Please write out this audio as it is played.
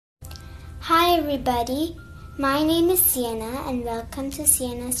Hi everybody, my name is Sienna and welcome to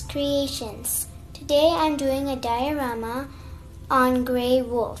Sienna's Creations. Today I'm doing a diorama on gray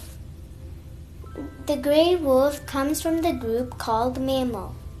wolf. The gray wolf comes from the group called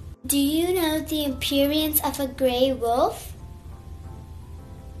mammal. Do you know the appearance of a gray wolf?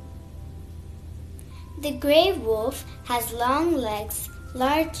 The gray wolf has long legs,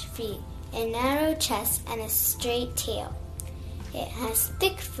 large feet, a narrow chest, and a straight tail. It has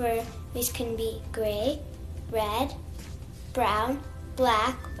thick fur which can be gray, red, brown,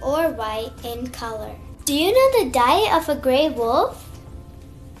 black, or white in color. Do you know the diet of a gray wolf?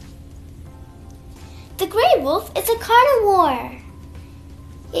 The gray wolf is a carnivore.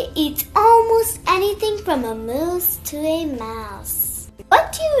 It eats almost anything from a moose to a mouse.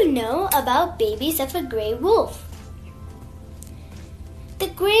 What do you know about babies of a gray wolf? The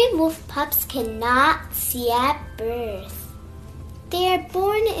gray wolf pups cannot see at birth. They are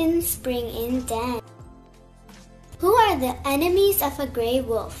born in spring in den. Who are the enemies of a gray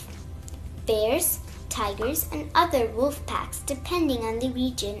wolf? Bears, tigers, and other wolf packs, depending on the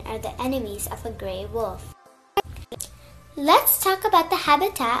region, are the enemies of a gray wolf. Let's talk about the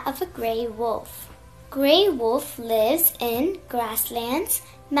habitat of a gray wolf. Gray wolf lives in grasslands,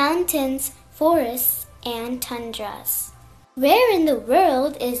 mountains, forests, and tundras. Where in the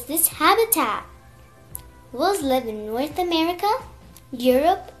world is this habitat? Wolves live in North America,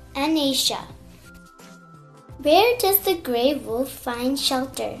 Europe, and Asia. Where does the gray wolf find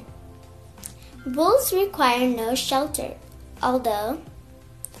shelter? Wolves require no shelter, although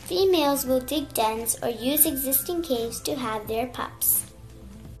females will dig dens or use existing caves to have their pups.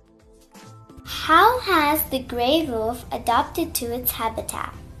 How has the gray wolf adapted to its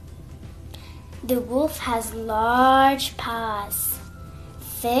habitat? The wolf has large paws,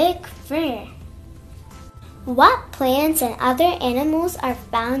 thick fur. What plants and other animals are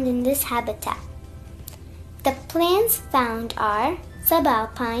found in this habitat? The plants found are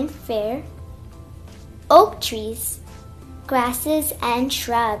subalpine fir, oak trees, grasses, and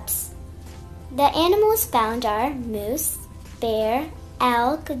shrubs. The animals found are moose, bear,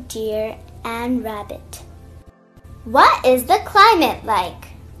 elk, deer, and rabbit. What is the climate like?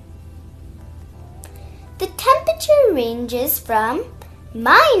 The temperature ranges from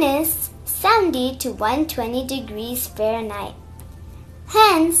 -70 to 120 degrees Fahrenheit.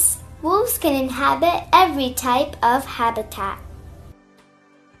 Hence, wolves can inhabit every type of habitat.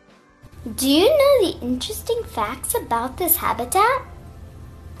 Do you know the interesting facts about this habitat?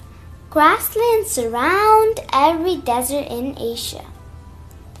 Grasslands surround every desert in Asia.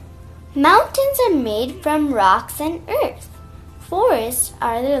 Mountains are made from rocks and earth. Forests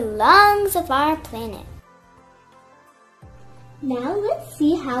are the lungs of our planet. Now let's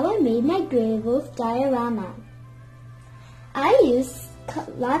see how I made my gray wolf diorama. I used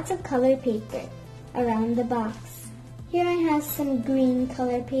lots of color paper around the box. Here I have some green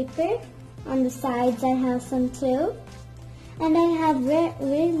color paper. On the sides I have some too. And I have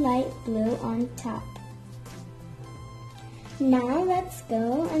really light blue on top. Now let's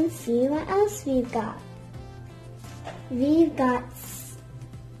go and see what else we've got. We've got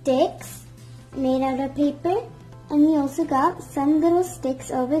sticks made out of paper. And we also got some little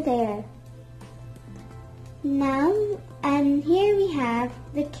sticks over there. Now, and here we have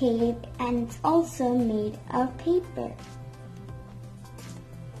the cave, and it's also made of paper.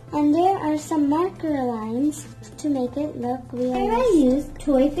 And there are some marker lines to make it look realistic. Here I used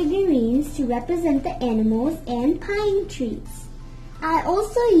toy figurines to represent the animals and pine trees. I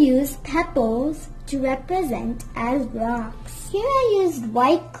also used pebbles to represent as rocks. Here I used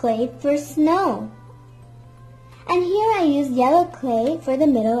white clay for snow. And here I used yellow clay for the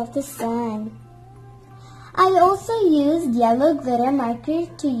middle of the sun. I also used yellow glitter marker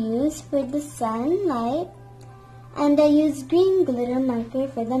to use for the sunlight, and I used green glitter marker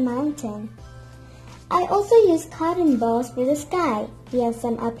for the mountain. I also used cotton balls for the sky. We have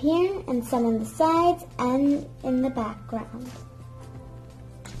some up here and some on the sides and in the background.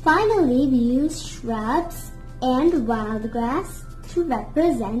 Finally, we used shrubs and wild grass to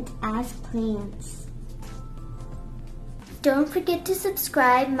represent as plants. Don't forget to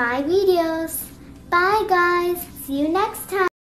subscribe my videos. Bye guys. See you next time.